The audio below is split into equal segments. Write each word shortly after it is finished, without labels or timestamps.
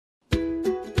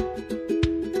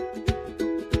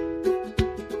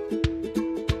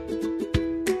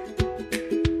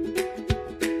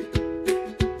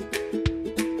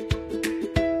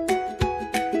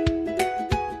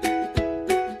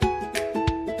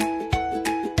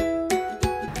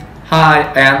Hi,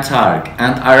 I am Tarik,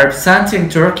 and I am representing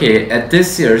Turkey at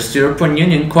this year's European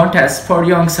Union Contest for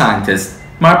Young Scientists.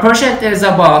 My project is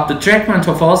about the treatment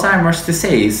of Alzheimer's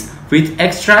disease with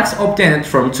extracts obtained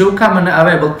from two commonly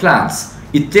available plants.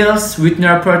 It deals with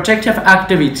neuroprotective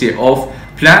activity of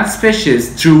plant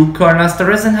species through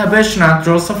cholinesterase inhibition and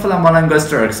Drosophila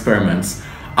melanogaster experiments.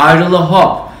 I really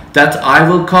hope that I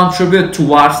will contribute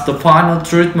towards the final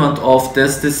treatment of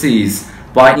this disease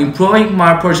by improving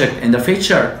my project in the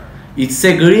future. It's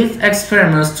a great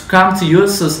experience to come to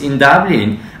EUCYS in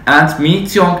Dublin and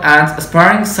meet young and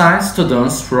aspiring science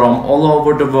students from all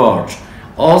over the world.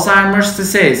 Alzheimer's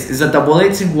disease is a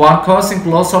debilitating one causing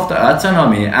loss of the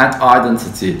autonomy and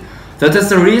identity. That is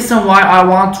the reason why I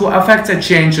want to affect a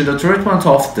change in the treatment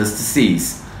of this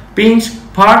disease. Being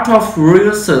part of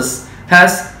EUCYS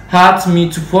has helped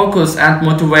me to focus and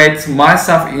motivate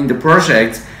myself in the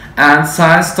project and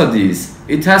science studies.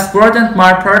 It has broadened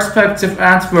my perspective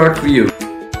and worldview.